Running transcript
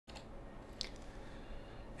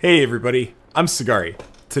Hey everybody, I'm Siigari.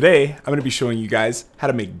 Today, I'm going to be showing you guys how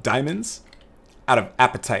to make diamonds out of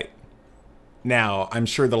apatite. Now, I'm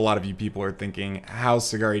sure that a lot of you people are thinking, how,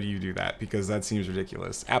 Siigari, do you do that? Because that seems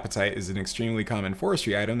ridiculous. Apatite is an extremely common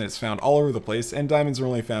forestry item that's found all over the place, and diamonds are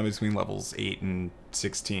only found between levels 8 and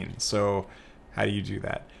 16. So, how do you do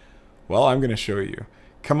that? Well, I'm going to show you.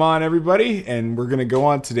 Come on, everybody, and we're going to go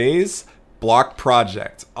on today's block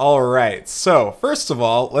project. Alright, so, first of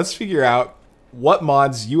all, let's figure out what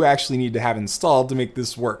mods you actually need to have installed to make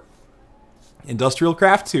this work.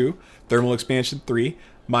 IndustrialCraft 2, Thermal Expansion 3,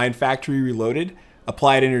 MineFactory Reloaded,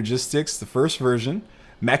 Applied Energistics, the first version,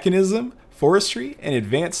 Mekanism, Forestry, and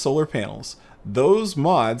Advanced Solar Panels. Those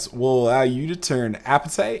mods will allow you to turn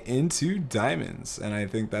apatite into diamonds, and I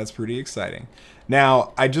think that's pretty exciting.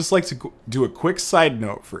 Now, I'd just like to do a quick side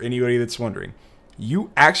note for anybody that's wondering.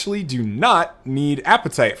 You actually do not need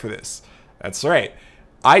apatite for this. That's right.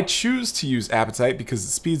 I choose to use apatite because it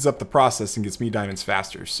speeds up the process and gets me diamonds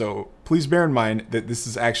faster. So please bear in mind that this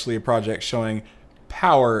is actually a project showing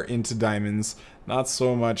power into diamonds, not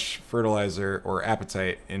so much fertilizer or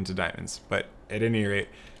apatite into diamonds. But at any rate,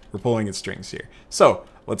 we're pulling its strings here. So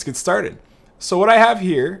let's get started. So what I have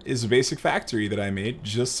here is a basic factory that I made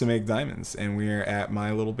just to make diamonds, and we're at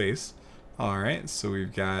my little base. Alright, so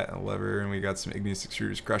we've got a lever and we got some igneous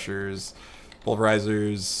extruders, crushers,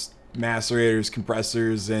 pulverizers, macerators,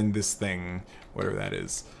 compressors, and this thing, whatever that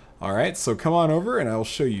is. Alright, so come on over and I will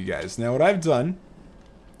show you guys. Now what I've done,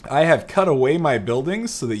 I have cut away my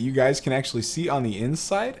buildings so that you guys can actually see on the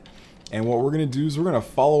inside. And what we're going to do is we're going to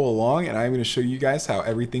follow along and I'm going to show you guys how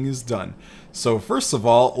everything is done. So first of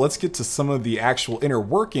all, let's get to some of the actual inner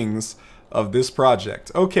workings of this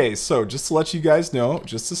project. Okay, so just to let you guys know,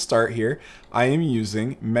 just to start here, I am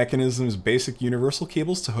using Mekanism's basic universal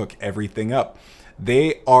cables to hook everything up.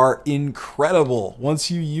 They are incredible.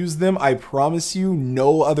 Once you use them, I promise you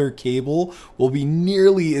no other cable will be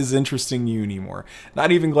nearly as interesting to you anymore.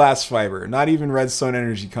 Not even glass fiber, not even redstone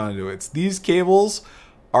energy conduits. These cables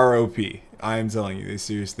are OP. I'm telling you,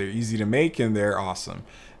 they're easy to make and they're awesome.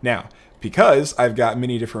 Now, because I've got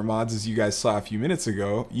many different mods, as you guys saw a few minutes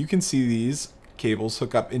ago, you can see these cables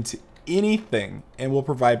hook up into anything and will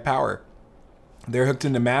provide power. They're hooked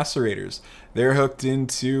into macerators. They're hooked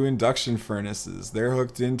into induction furnaces. They're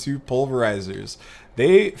hooked into pulverizers.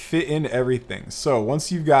 They fit in everything. So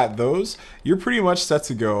once you've got those, you're pretty much set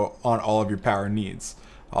to go on all of your power needs.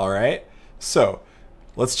 Alright, so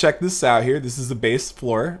let's check this out here. This is the base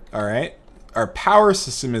floor. Alright, our power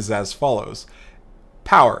system is as follows.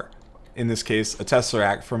 Power, in this case a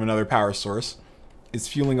tesseract from another power source, is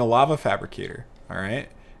fueling a lava fabricator. Alright,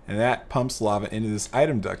 and that pumps lava into this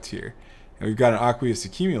item duct here. And we've got an aqueous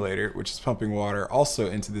accumulator, which is pumping water also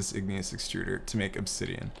into this igneous extruder to make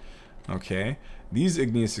obsidian. Okay, these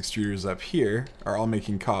igneous extruders up here are all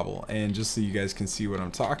making cobble. And just so you guys can see what I'm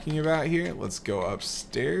talking about here, let's go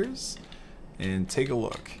upstairs and take a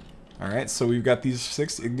look. Alright, so we've got these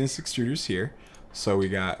 6 igneous extruders here. So we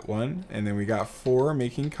got 1, and then we got 4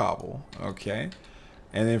 making cobble. Okay,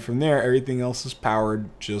 and then from there, everything else is powered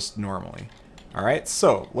just normally. Alright,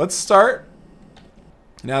 so let's start.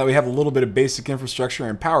 Now that we have a little bit of basic infrastructure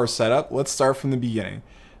and power set up, let's start from the beginning.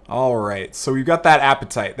 Alright, so we've got that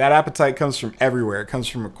apatite. That apatite comes from everywhere. It comes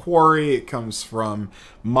from a quarry, it comes from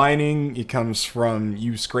mining, it comes from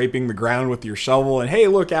you scraping the ground with your shovel, and hey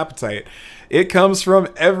look, apatite. It comes from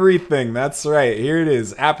everything. That's right, here it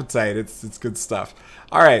is, apatite. It's good stuff.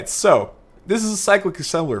 Alright, so this is a cyclic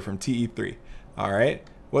assembler from TE3. Alright,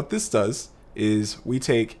 what this does is we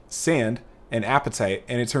take sand and apatite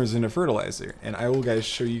and it turns into fertilizer, and I will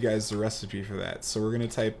show you guys the recipe for that. So we're going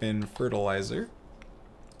to type in fertilizer,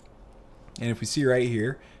 and if we see right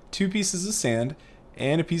here, 2 pieces of sand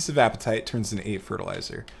and a piece of apatite turns into 8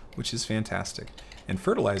 fertilizer, which is fantastic. And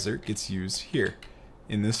fertilizer gets used here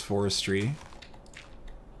in this forestry,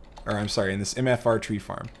 or I'm sorry, in this MFR tree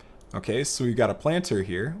farm. Okay, so we've got a planter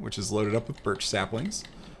here which is loaded up with birch saplings.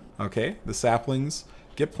 Okay, the saplings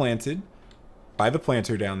get planted by the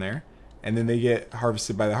planter down there, and then they get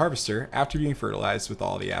harvested by the harvester after being fertilized with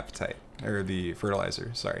all the apatite, or the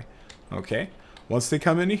fertilizer, sorry. Okay, once they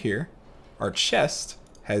come into here, our chest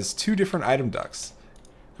has 2 different item ducts.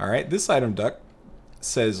 Alright, this item duct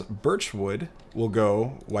says Birch Wood will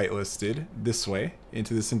go whitelisted this way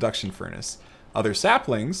into this induction furnace. Other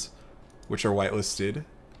saplings, which are whitelisted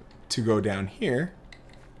to go down here,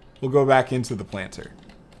 will go back into the planter.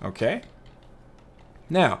 Okay?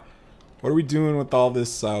 Now, what are we doing with all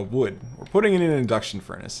this wood? We're putting it in an induction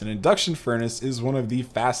furnace. An induction furnace is one of the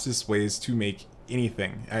fastest ways to make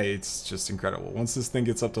anything. It's just incredible. Once this thing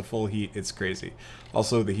gets up to full heat, it's crazy.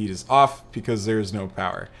 Also, the heat is off because there is no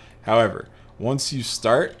power. However, once you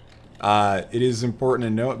start, it is important to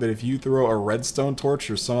note that if you throw a redstone torch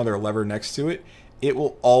or some other lever next to it, it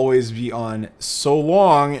will always be on so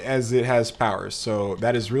long as it has power. So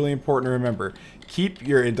that is really important to remember. Keep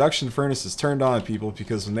your induction furnaces turned on, people,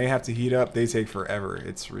 because when they have to heat up, they take forever.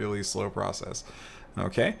 It's really a slow process.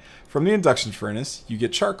 Okay, from the induction furnace, you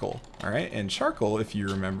get charcoal. All right, and charcoal, if you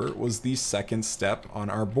remember, was the second step on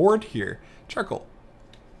our board here. Charcoal.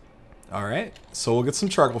 All right, so we'll get some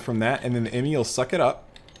charcoal from that, and then the Emmy will suck it up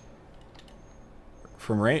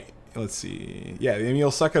from let's see. Yeah, the Emmy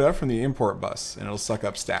will suck it up from the import bus, and it'll suck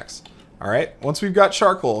up stacks. All right, once we've got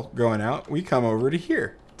charcoal going out, we come over to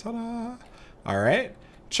here. Ta-da! All right,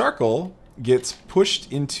 charcoal gets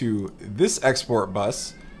pushed into this export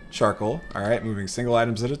bus. Charcoal, all right, moving single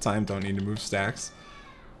items at a time, don't need to move stacks.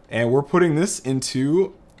 And we're putting this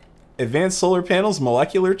into Advanced Solar Panels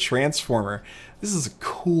Molecular Transformer. This is a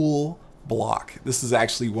cool block. This is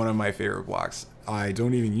actually one of my favorite blocks. I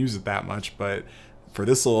don't even use it that much, but for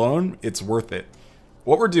this alone, it's worth it.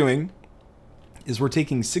 What we're doing is we're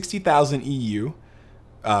taking 60,000 EU,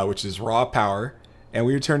 which is raw power, and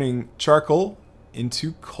we're turning charcoal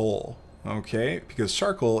into coal. Okay, because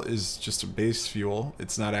charcoal is just a base fuel.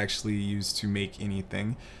 It's not actually used to make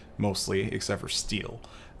anything, mostly, except for steel.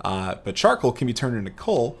 But charcoal can be turned into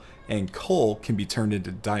coal, and coal can be turned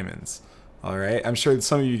into diamonds. All right, I'm sure that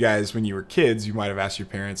some of you guys, when you were kids, you might have asked your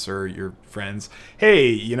parents or your friends, hey,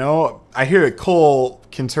 you know, I hear that coal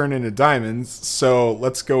can turn into diamonds, so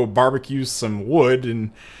let's go barbecue some wood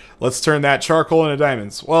and let's turn that charcoal into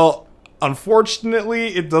diamonds. Well,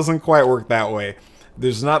 unfortunately, it doesn't quite work that way.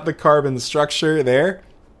 There's not the carbon structure there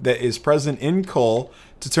that is present in coal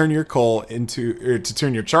to turn your coal into, or to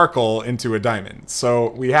turn your charcoal into a diamond.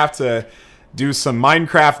 So we have to do some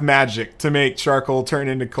Minecraft magic to make charcoal turn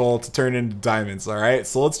into coal to turn into diamonds. All right,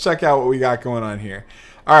 so let's check out what we got going on here.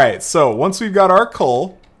 All right, so once we've got our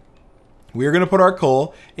coal, we're gonna put our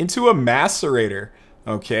coal into a macerator.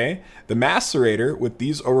 Okay, the macerator, with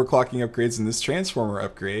these overclocking upgrades and this transformer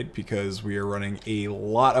upgrade, because we are running a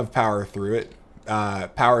lot of power through it.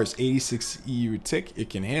 Power is 86 EU a tick. It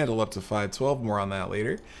can handle up to 512. More on that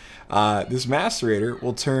later. This macerator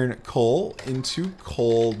will turn coal into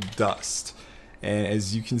coal dust. And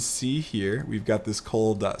as you can see here, we've got this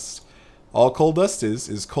coal dust. All coal dust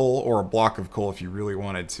is coal, or a block of coal if you really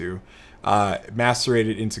wanted to,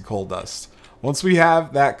 macerated into coal dust. Once we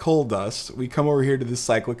have that coal dust, we come over here to this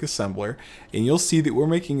cyclic assembler, and you'll see that we're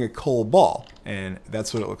making a coal ball. And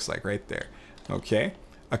that's what it looks like right there. Okay.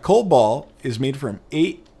 A coal ball is made from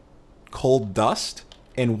 8 coal dust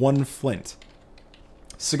and 1 flint.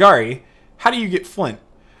 Siigari, how do you get flint?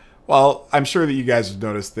 Well, I'm sure that you guys have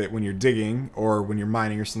noticed that when you're digging or when you're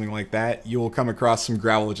mining or something like that, you will come across some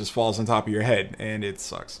gravel that just falls on top of your head, and it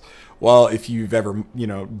sucks. Well, if you've ever,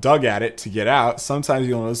 dug at it to get out, sometimes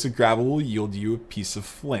you'll notice that gravel will yield you a piece of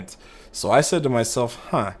flint. So I said to myself,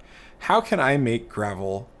 how can I make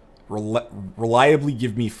gravel reliably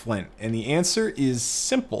give me flint? And the answer is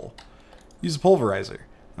simple. Use a pulverizer.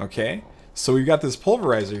 Okay, so we've got this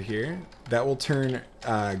pulverizer here that will turn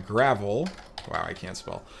gravel, wow, I can't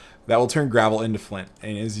spell, that will turn gravel into flint.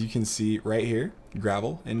 And as you can see right here,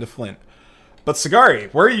 gravel into flint. But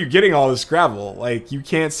Siigari, where are you getting all this gravel? Like, you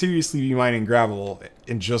can't seriously be mining gravel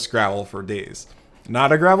and just gravel for days.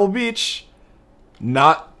 Not a gravel beach,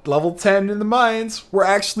 not level 10 in the mines. We're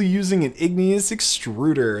actually using an igneous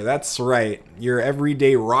extruder. That's right. Your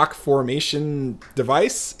everyday rock formation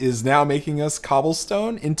device is now making us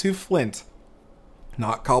cobblestone into flint.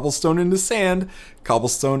 Not cobblestone into sand,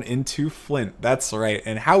 cobblestone into flint. That's right.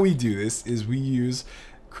 And how we do this is we use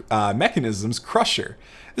Mekanism's crusher.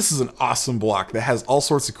 This is an awesome block that has all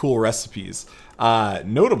sorts of cool recipes.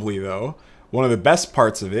 Notably though, one of the best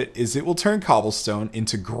parts of it is it will turn cobblestone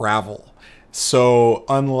into gravel. So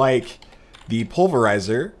unlike the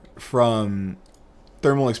pulverizer from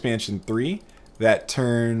Thermal Expansion 3 that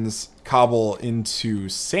turns cobble into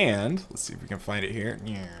sand, let's see if we can find it here.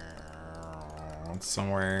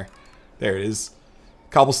 Somewhere. There it is.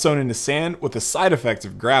 Cobblestone into sand with the side effect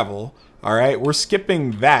of gravel. Alright, we're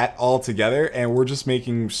skipping that altogether and we're just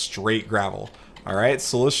making straight gravel. Alright,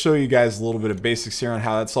 so let's show you guys a little bit of basics here on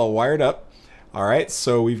how that's all wired up. Alright,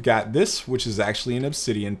 so we've got this, which is actually an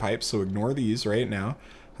obsidian pipe, so ignore these right now.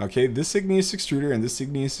 Okay, this igneous extruder and this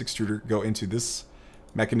igneous extruder go into this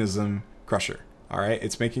Mekanism crusher. Alright,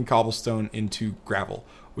 it's making cobblestone into gravel,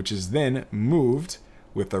 which is then moved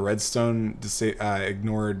with the redstone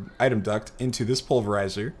ignored item duct into this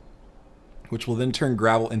pulverizer, which will then turn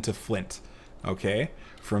gravel into flint. Okay,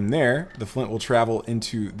 from there, the flint will travel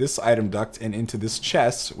into this item duct and into this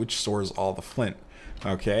chest, which stores all the flint.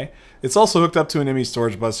 Okay, it's also hooked up to an ME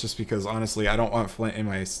storage bus just because honestly I don't want flint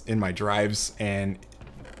in my drives, and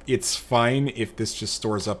it's fine if this just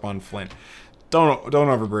stores up on flint. Don't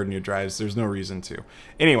overburden your drives. There's no reason to.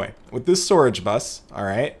 Anyway, with this storage bus, all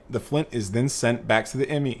right, the flint is then sent back to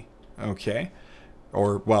the ME. Okay,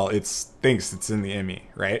 or well, it thinks it's in the ME,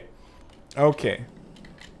 right? Okay.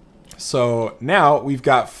 So now we've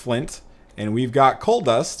got flint and we've got coal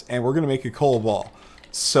dust, and we're gonna make a coal ball.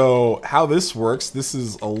 So how this works, this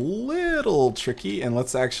is a little tricky, and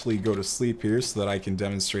let's actually go to sleep here so that I can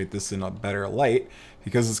demonstrate this in a better light,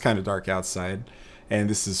 because it's kind of dark outside and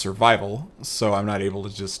this is survival, so I'm not able to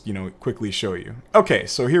just, you know, quickly show you. Okay,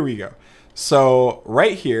 so here we go. So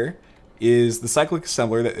right here is the cyclic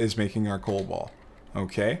assembler that is making our coal ball.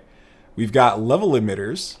 Okay, we've got level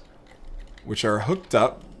emitters, which are hooked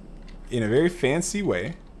up in a very fancy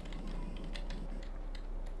way.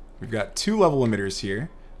 We've got 2 level emitters here.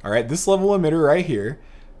 All right, this level emitter right here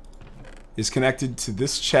is connected to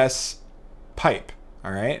this chest pipe.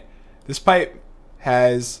 All right, this pipe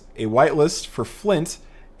has a white list for flint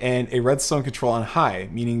and a redstone control on high,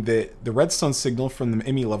 meaning that the redstone signal from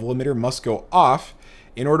the ME level emitter must go off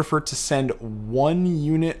in order for it to send 1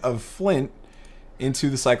 unit of flint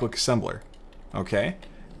into the cyclic assembler. Okay,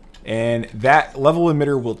 and that level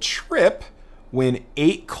emitter will trip when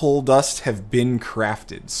 8 coal dust have been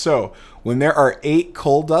crafted. So when there are 8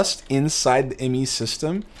 coal dust inside the ME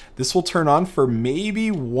system, this will turn on for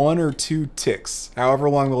maybe 1 or 2 ticks, however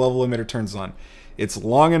long the level emitter turns on. It's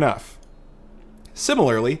long enough.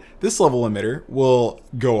 Similarly, this level emitter will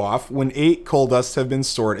go off when 8 coal dust have been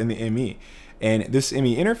stored in the ME. And this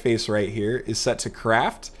ME interface right here is set to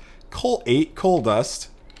craft 8 coal dust,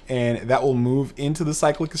 and that will move into the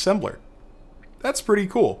cyclic assembler. That's pretty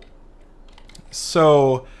cool.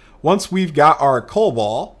 So once we've got our coal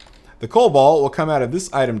ball, the coal ball will come out of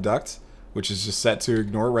this item duct, which is just set to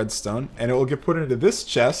ignore redstone, and it will get put into this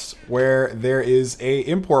chest where there is a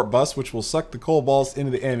import bus which will suck the coal balls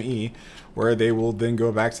into the ME, where they will then go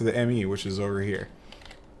back to the ME, which is over here.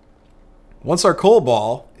 Once our coal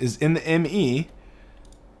ball is in the ME,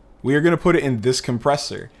 we are going to put it in this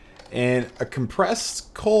compressor, and a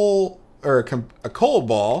compressed coal, or a coal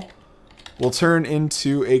ball will turn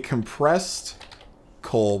into a compressed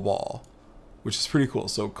coal ball, which is pretty cool.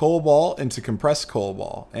 So coal ball into compressed coal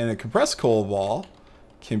ball, and a compressed coal ball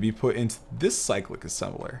can be put into this cyclic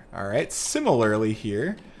assembler. All right, similarly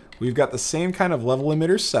here, we've got the same kind of level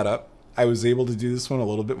emitter setup. I was able to do this one a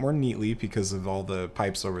little bit more neatly because of all the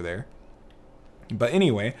pipes over there. But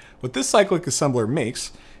anyway, what this cyclic assembler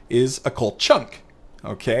makes is a coal chunk.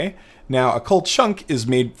 Okay, now a coal chunk is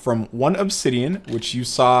made from 1 obsidian, which you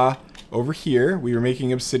saw over here. We were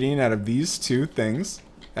making obsidian out of these 2 things,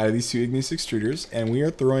 out of these 2 igneous extruders, and we are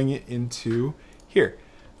throwing it into here.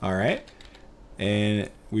 All right, and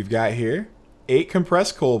we've got here 8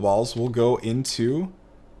 compressed coal balls will go into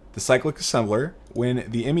the cyclic assembler when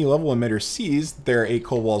the ME level emitter sees that there are 8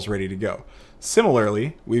 coal balls ready to go.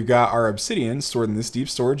 Similarly, we've got our obsidian stored in this deep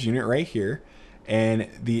storage unit right here, and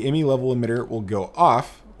the ME level emitter will go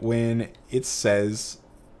off when it says,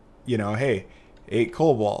 you know, hey, 8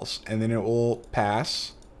 coal balls, and then it will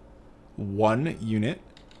pass 1 unit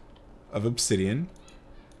of obsidian,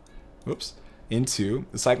 whoops, into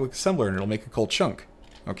the cyclic assembler, and it'll make a coal chunk.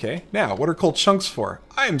 Okay, now what are coal chunks for?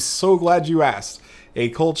 I am so glad you asked. A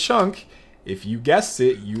coal chunk, if you guessed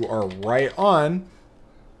it, you are right on,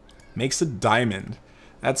 makes a diamond.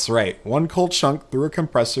 That's right, 1 coal chunk through a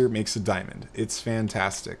compressor makes a diamond. It's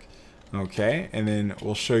fantastic. Okay, and then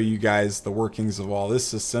we'll show you guys the workings of all this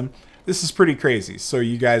system. This is pretty crazy. So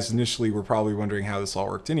you guys initially were probably wondering how this all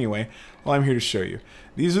worked anyway. Well, I'm here to show you.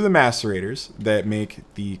 These are the macerators that make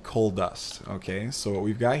the coal dust. Okay, so what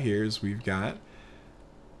we've got here is we've got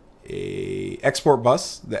a export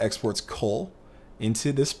bus that exports coal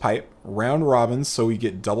into this pipe, round robin, so we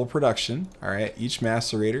get double production. All right, each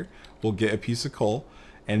macerator will get a piece of coal,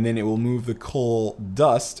 and then it will move the coal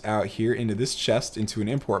dust out here into this chest into an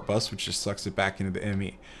import bus, which just sucks it back into the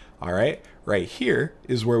ME. All right, right here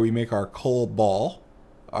is where we make our coal ball,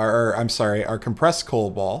 our compressed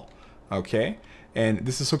coal ball. Okay, and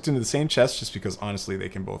this is hooked into the same chest just because honestly they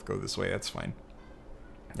can both go this way. That's fine.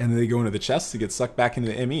 And then they go into the chest to get sucked back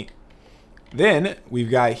into the ME. Then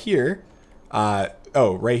we've got here,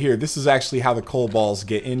 right here, this is actually how the coal balls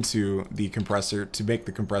get into the compressor to make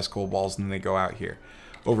the compressed coal balls, and then they go out here.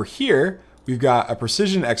 Over here, we've got a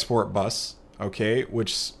precision export bus, okay,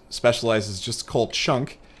 which specializes just coal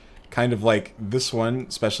chunk, kind of like this one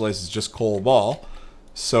specializes just coal ball.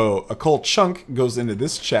 So a coal chunk goes into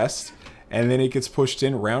this chest, and then it gets pushed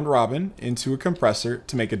in round robin into a compressor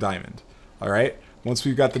to make a diamond. All right, once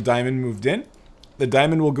we've got the diamond moved in, the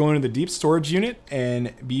diamond will go into the deep storage unit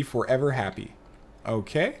and be forever happy.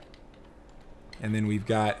 Okay. And then we've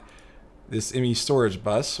got this ME storage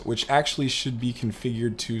bus, which actually should be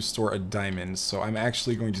configured to store a diamond. So I'm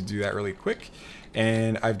actually going to do that really quick.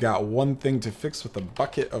 And I've got one thing to fix with a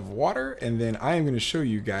bucket of water, and then I am going to show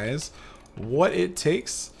you guys what it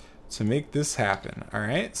takes to make this happen. All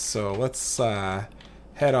right, so let's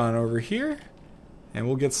head on over here and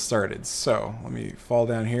we'll get started. So let me fall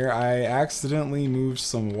down here. I accidentally moved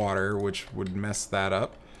some water, which would mess that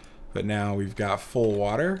up, but now we've got full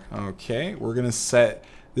water. Okay, we're gonna set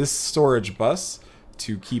this storage bus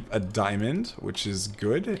to keep a diamond, which is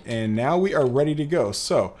good, and now we are ready to go.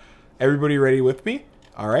 So everybody ready with me?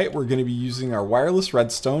 All right, we're going to be using our wireless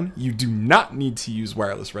redstone. You do not need to use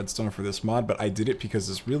wireless redstone for this mod, but I did it because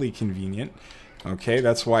it's really convenient. Okay,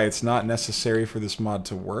 that's why it's not necessary for this mod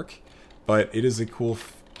to work, but it is a cool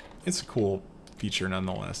feature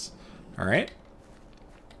nonetheless. All right,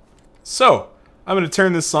 so I'm going to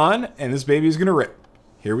turn this on, and this baby is going to rip.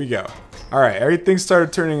 Here we go. All right, everything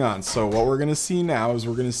started turning on. So what we're going to see now is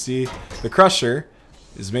we're going to see the crusher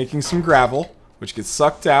is making some gravel, which gets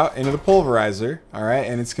sucked out into the pulverizer, all right,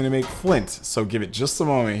 and it's gonna make flint, so give it just a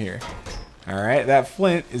moment here. All right, that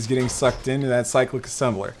flint is getting sucked into that cyclic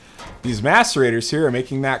assembler. These macerators here are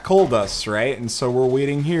making that coal dust, right, and so we're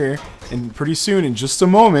waiting here, and pretty soon, in just a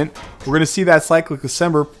moment, we're gonna see that cyclic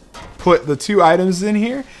assembler put the two items in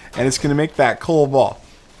here, and it's gonna make that coal ball.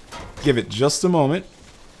 Give it just a moment,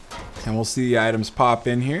 and we'll see the items pop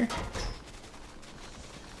in here.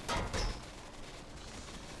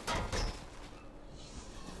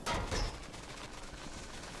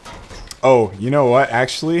 Oh, you know what?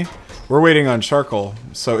 Actually, we're waiting on charcoal,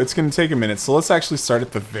 so it's going to take a minute. So let's actually start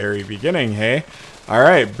at the very beginning, hey? All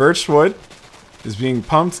right, Birch Wood is being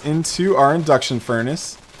pumped into our induction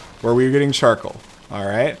furnace where we're getting charcoal. All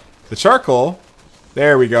right, the charcoal,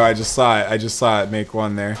 there we go. I just saw it. I just saw it make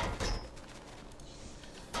one there.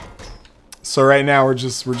 So right now we're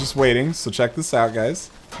just waiting. So check this out,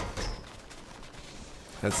 guys.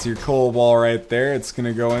 That's your coal ball right there. It's going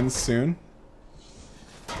to go in soon.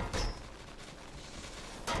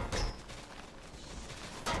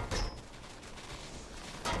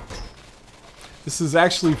 This is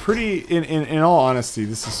actually pretty, in all honesty,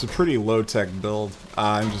 this is a pretty low-tech build.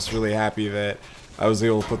 I'm just really happy that I was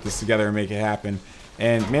able to put this together and make it happen.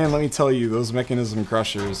 And man, let me tell you, those Mekanism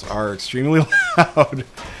crushers are extremely loud.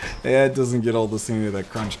 Yeah, it doesn't get old listening to the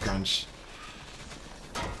crunch crunch.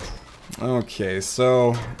 Okay,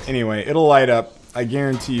 so anyway, it'll light up. I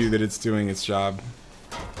guarantee you that it's doing its job.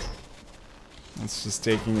 It's just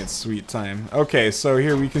taking its sweet time. Okay, so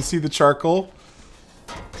here we can see the charcoal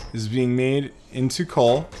is being made into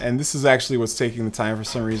coal, and this is actually what's taking the time. For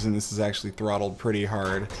some reason, this is actually throttled pretty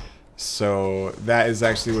hard, so that is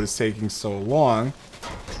actually what is taking so long.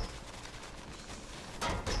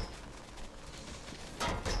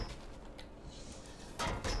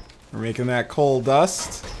 We're making that coal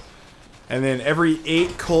dust, and then every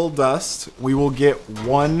 8 coal dust we will get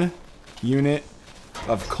 1 unit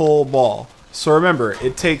of coal ball. So remember,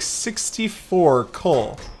 it takes 64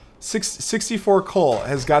 coal. 64 coal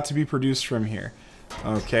has got to be produced from here.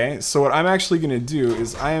 Okay, so what I'm actually going to do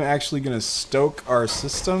is I am actually going to stoke our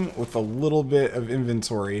system with a little bit of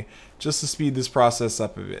inventory just to speed this process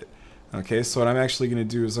up a bit. Okay, so what I'm actually going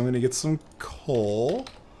to do is I'm going to get some coal.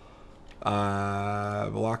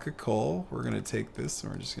 Block of coal. We're going to take this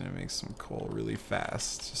and we're just going to make some coal really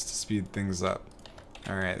fast just to speed things up.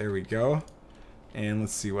 Alright, there we go. And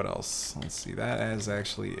let's see what else. Let's see, that is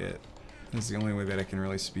actually it. This is the only way that I can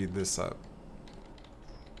really speed this up.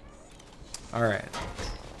 Alright,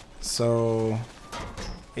 so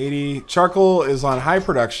 80 charcoal is on high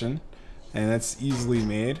production, and that's easily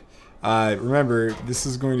made. Remember, this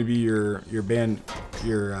is going to be your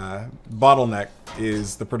bottleneck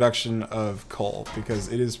is the production of coal, because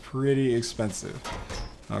it is pretty expensive.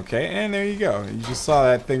 Okay, and there you go. You just saw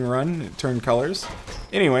that thing run, it turned colors.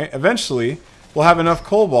 Anyway, eventually we'll have enough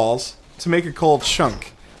coal balls to make a coal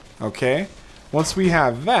chunk. Okay, once we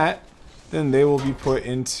have that, then they will be put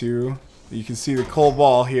into, you can see the coal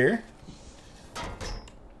ball here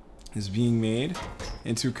is being made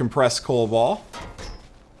into compressed coal ball.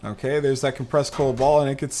 Okay, there's that compressed coal ball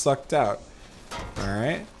and it gets sucked out.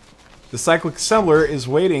 Alright, the cyclic assembler is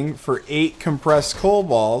waiting for 8 compressed coal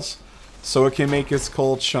balls so it can make its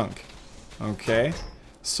coal chunk. Okay,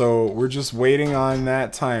 so we're just waiting on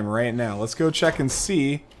that time right now. Let's go check and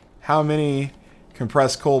see how many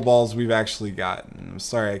compressed coal balls we've actually got. I'm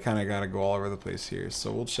sorry, I kind of got to go all over the place here.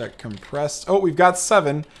 So we'll check compressed. Oh, we've got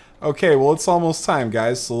 7. Okay, well, it's almost time,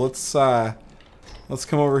 guys. So let's let's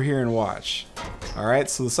come over here and watch. Alright,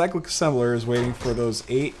 so the cyclic assembler is waiting for those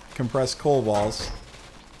 8 compressed coal balls.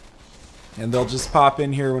 And they'll just pop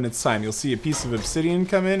in here when it's time. You'll see a piece of obsidian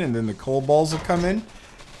come in, and then the coal balls will come in.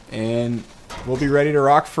 And we'll be ready to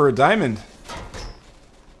rock for a diamond.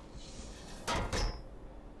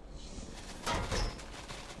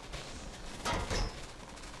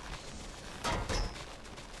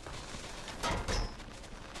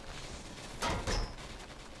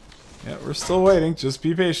 Yeah, we're still waiting. Just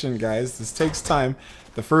be patient, guys. This takes time.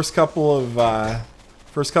 The first couple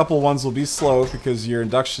ones will be slow because your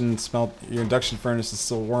induction furnace is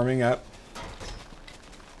still warming up.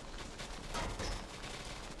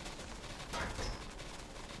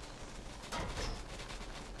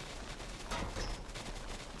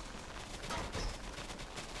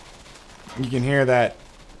 You can hear that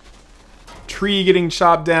tree getting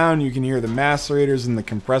chopped down. You can hear the macerators and the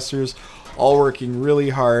compressors all working really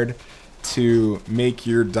hard to make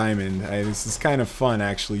your diamond. This is kind of fun,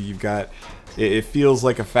 actually. You've got, it feels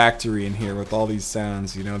like a factory in here with all these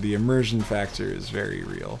sounds. You know, the immersion factor is very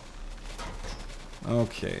real.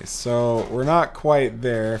 Okay, so we're not quite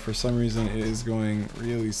there. For some reason, it is going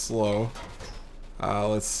really slow.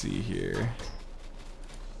 Let's see here.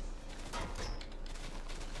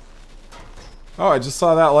 Oh, I just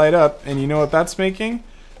saw that light up, and you know what that's making?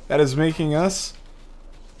 That is making us...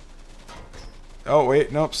 Oh,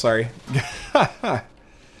 wait, nope, sorry.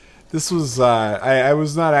 This was, I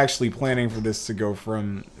was not actually planning for this to go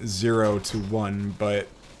from 0 to 1, but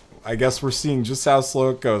I guess we're seeing just how slow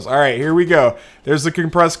it goes. Alright, here we go. There's the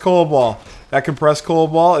compressed coal ball. That compressed coal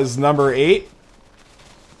ball is number 8.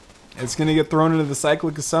 It's going to get thrown into the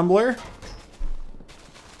cyclic assembler,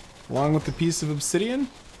 along with the piece of obsidian.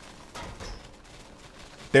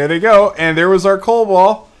 There they go, and there was our coal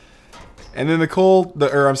ball. And then the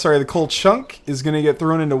coal chunk is going to get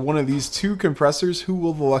thrown into one of these 2 compressors. Who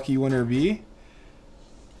will the lucky winner be?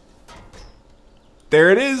 There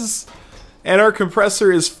it is. And our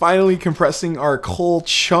compressor is finally compressing our coal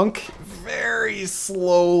chunk very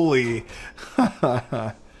slowly.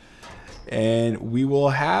 And we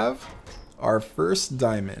will have our first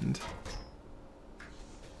diamond.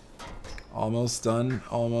 Almost done,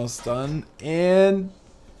 almost done. And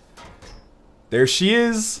there she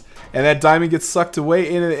is. And that diamond gets sucked away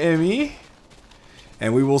into the ME.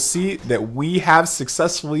 And we will see that we have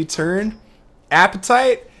successfully turned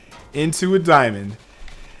Apatite into a diamond.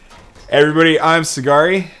 Everybody, I'm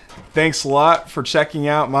Siigari. Thanks a lot for checking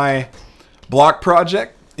out my block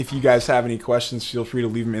project. If you guys have any questions, feel free to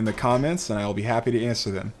leave them in the comments and I will be happy to answer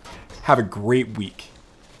them. Have a great week.